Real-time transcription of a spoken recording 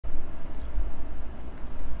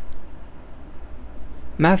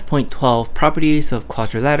Math Point 12, Properties of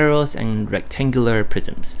Quadrilaterals and Rectangular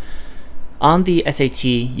Prisms. On the SAT,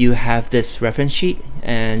 you have this reference sheet,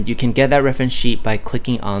 and you can get that reference sheet by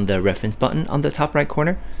clicking on the reference button on the top right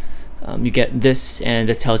corner. You get this, and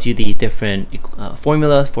this tells you the different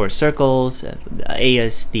formulas for circles. A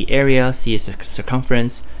is the area, C is the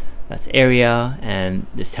circumference, that's area, and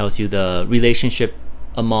this tells you the relationship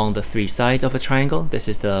among the three sides of a triangle. This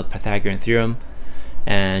is the Pythagorean theorem.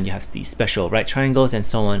 And you have these special right triangles and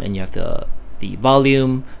so on, and you have the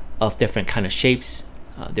volume of different kind of shapes.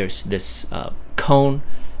 There's this cone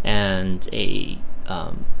and a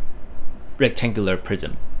rectangular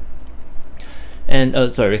prism, and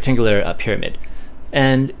rectangular pyramid.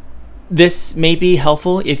 And this may be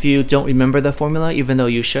helpful if you don't remember the formula, even though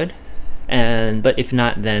you should. But if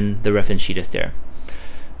not, then the reference sheet is there.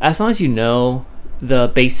 As long as you know the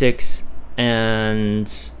basics,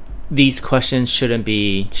 and these questions shouldn't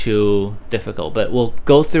be too difficult, but we'll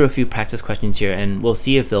go through a few practice questions here and we'll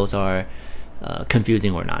see if those are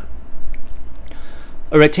confusing or not.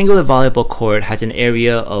 A rectangular volleyball court has an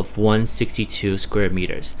area of 162 square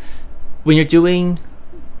meters. When you're doing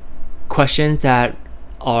questions that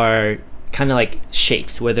are kind of like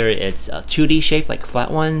shapes, whether it's a 2D shape like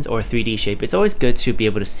flat ones or 3D shape, it's always good to be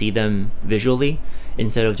able to see them visually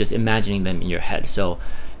instead of just imagining them in your head. So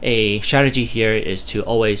a strategy here is to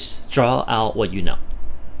always draw out what you know.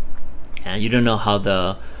 And you don't know how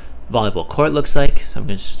the volleyball court looks like, so I'm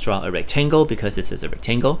going to draw a rectangle because this is a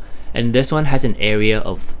rectangle. And this one has an area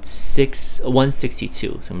of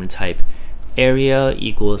 162. So I'm going to type area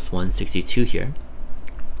equals 162 here.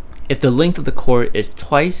 If the length of the court is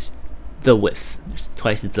twice the width,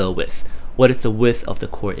 what is the width of the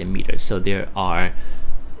court in meters? So there are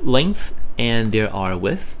length and there are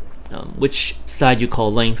width. Which side you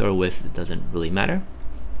call length or width, it doesn't really matter.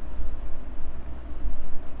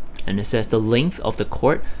 And it says the length of the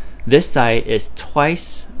court, this side is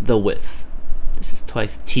twice the width. This is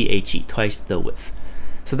twice, T-H-E, twice the width.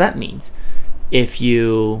 So that means if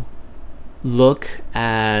you look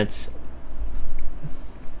at,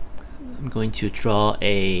 I'm going to draw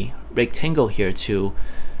a rectangle here to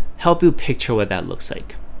help you picture what that looks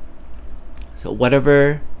like. So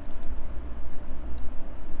whatever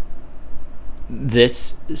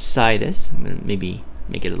this side is, I'm gonna maybe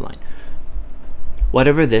make it a line.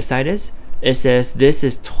 Whatever this side is, it says this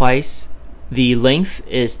is twice, the length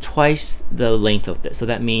is twice the length of this. So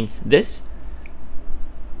that means this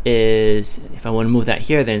is, if I want to move that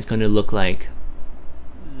here, then it's going to look like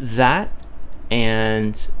that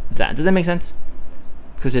and that. Does that make sense?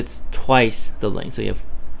 Because it's twice the length. So you have,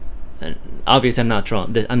 and obviously I'm not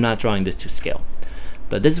drawing this to scale,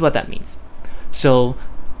 but this is what that means. So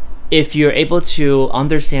if you're able to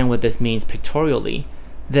understand what this means pictorially,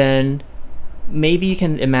 then maybe you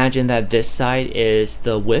can imagine that this side is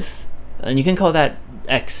the width, and you can call that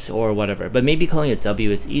X or whatever, but maybe calling it W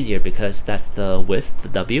is easier because that's the width, the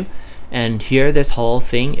W. And here this whole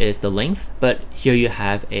thing is the length, but here you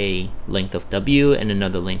have a length of W and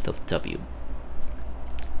another length of W.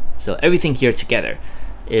 So everything here together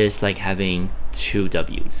is like having two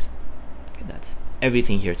W's. Okay, that's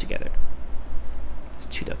everything here together. It's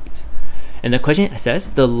two W's. And the question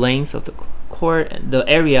says the length of the court, the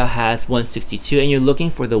area has 162, and you're looking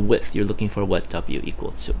for the width. You're looking for what W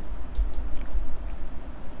equals to.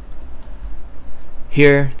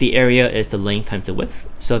 Here, the area is the length times the width.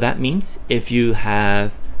 So that means if you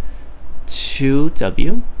have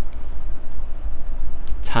 2W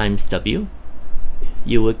times W,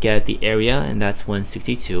 you would get the area, and that's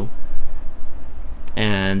 162.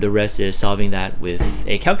 And the rest is solving that with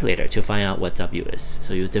a calculator to find out what W is.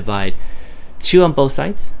 So you divide 2 on both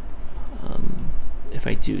sides. If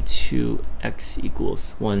I do 2x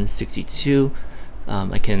equals 162,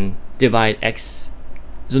 I can divide x.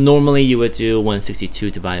 So normally you would do 162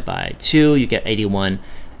 divided by 2, you get 81,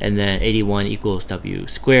 and then 81 equals W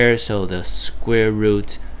squared. So the square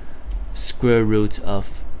root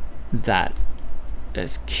of that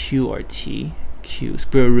is Q or T. Q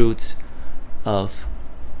square root of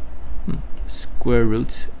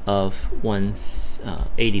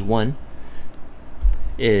 181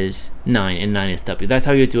 is 9, and 9 is W. That's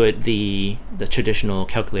how you do it the traditional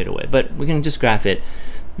calculator way, but we can just graph it.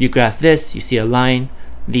 You graph this, you see a line.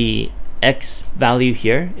 The x value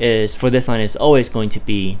here is, for this line, is always going to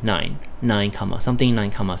be 9 comma something,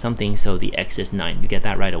 9 comma something, so the x is 9. You get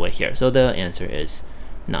that right away here. So the answer is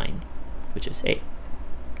 9, which is A.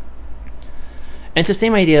 And it's the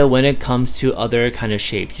same idea when it comes to other kind of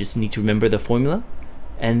shapes. You just need to remember the formula,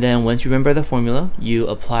 and then once you remember the formula, you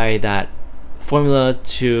apply that formula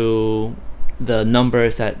to the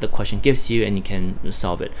numbers that the question gives you, and you can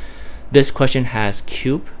solve it. This question has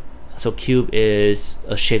cube. So cube is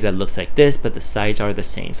a shape that looks like this, but the sides are the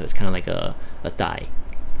same. So it's kind of like a die.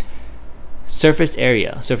 Surface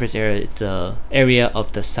area is the area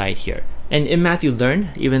of the side here. And in math you learn,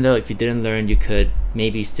 even though if you didn't learn, you could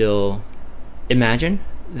maybe still imagine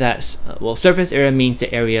that, well, surface area means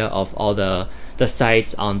the area of all the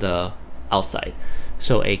sides on the outside.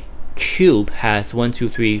 So a cube has 1, 2,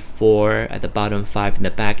 3, 4 at the bottom, 5 in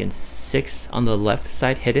the back, and 6 on the left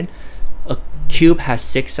side hidden. A cube has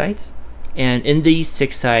 6 sides, and in these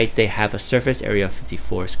 6 sides they have a surface area of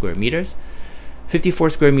 54 square meters.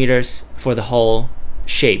 54 square meters for the whole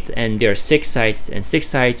shape, and there are 6 sides, and 6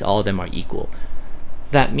 sides, all of them are equal.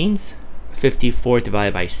 That means 54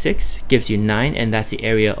 divided by 6 gives you 9, and that's the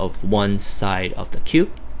area of one side of the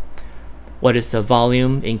cube. What is the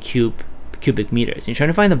volume in cubic meters? You're trying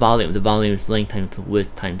to find the volume. The volume is length times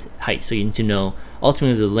width times height. So you need to know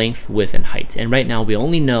ultimately the length, width, and height. And right now we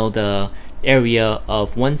only know the area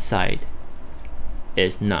of one side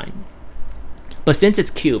is 9. But since it's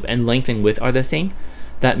cube and length and width are the same,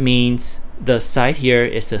 that means the side here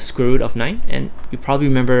is the square root of 9. And you probably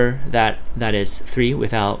remember that that is 3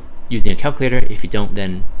 without using a calculator. If you don't,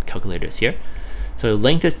 then calculator is here. So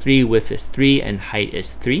length is 3, width is 3, and height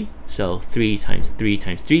is 3. So 3 times 3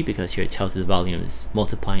 times 3, because here it tells you the volume is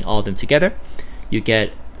multiplying all of them together. You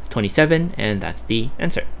get 27, and that's the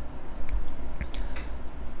answer.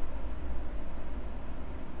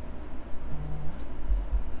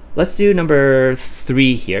 Let's do number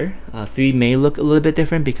 3 here. 3 may look a little bit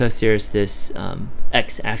different because there's this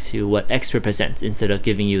x, asks you what x represents instead of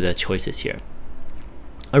giving you the choices here.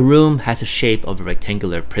 A room has a shape of a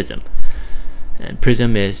rectangular prism. And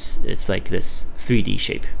prism it's like this 3D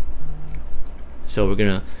shape. So we're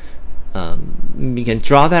gonna we can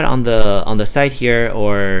draw that on the side here,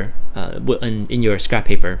 or in your scrap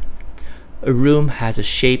paper. A room has a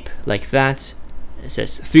shape like that. It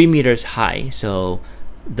says 3 meters high, so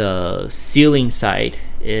the ceiling side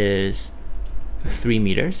is 3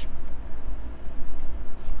 meters.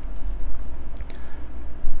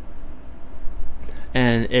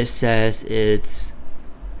 And it says it's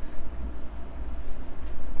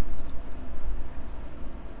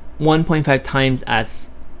 1.5 times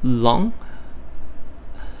as long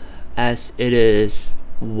as it is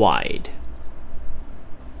wide.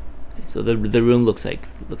 So the room looks like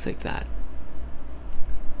that.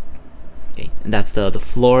 Okay, and that's the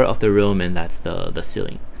floor of the room, and that's the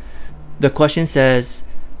ceiling. The question says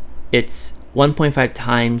it's 1.5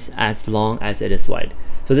 times as long as it is wide.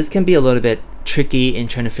 So this can be a little bit tricky in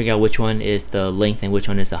trying to figure out which one is the length and which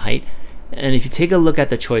one is the height. And if you take a look at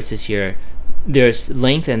the choices here, there's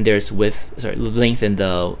length and there's width. Sorry, length and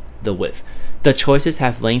the width. The choices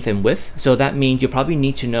have length and width, so that means you probably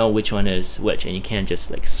need to know which one is which, and you can't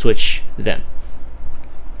just like switch them.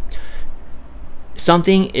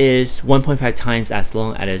 Something is 1.5 times as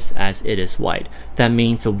long as it is wide. That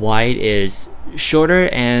means the wide is shorter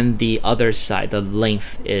and the other side, the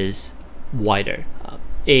length, is wider.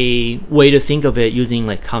 A way to think of it using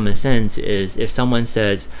like common sense is if someone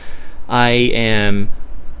says, I am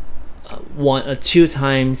 2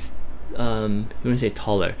 times, you want to say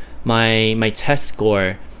taller. My test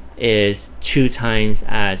score is 2 times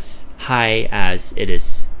as high as it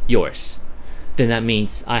is yours. Then that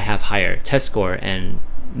means I have higher test score, and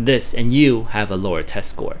this and you have a lower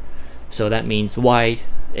test score. So that means wide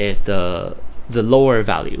is the lower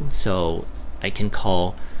value. So I can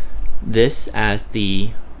call this as the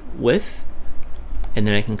width, and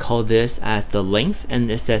then I can call this as the length, and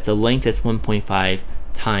it says the length is 1.5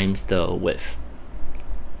 times the width.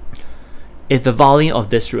 If the volume of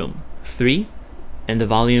this room 3, and the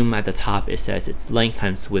volume at the top, it says it's length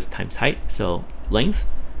times width times height, so length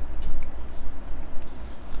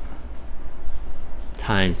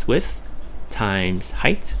times width times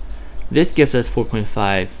height. This gives us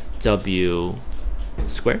 4.5 W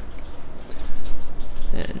squared.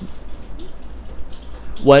 And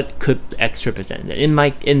what could x represent?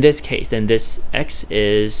 In this case, then this x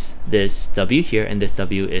is this W here, and this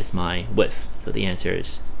W is my width. So the answer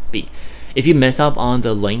is B. If you mess up on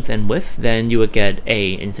the length and width, then you would get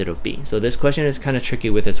A instead of B. So this question is kind of tricky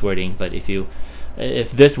with its wording, but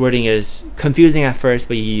if this wording is confusing at first,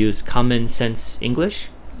 but you use common sense English,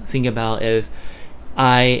 think about if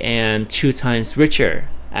I am 2 times richer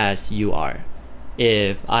as you are.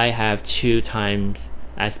 If I have 2 times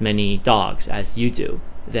as many dogs as you do,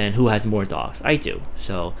 then who has more dogs? I do.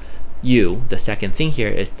 So you, the second thing here,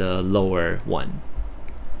 is the lower one.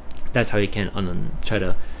 That's how you can try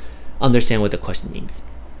to understand what the question means.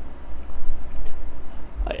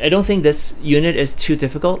 I don't think this unit is too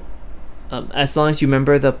difficult. As long as you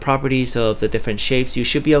remember the properties of the different shapes, you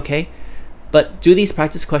should be okay. But do these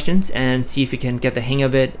practice questions and see if you can get the hang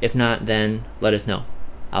of it. If not, then let us know.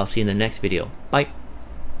 I'll see you in the next video. Bye.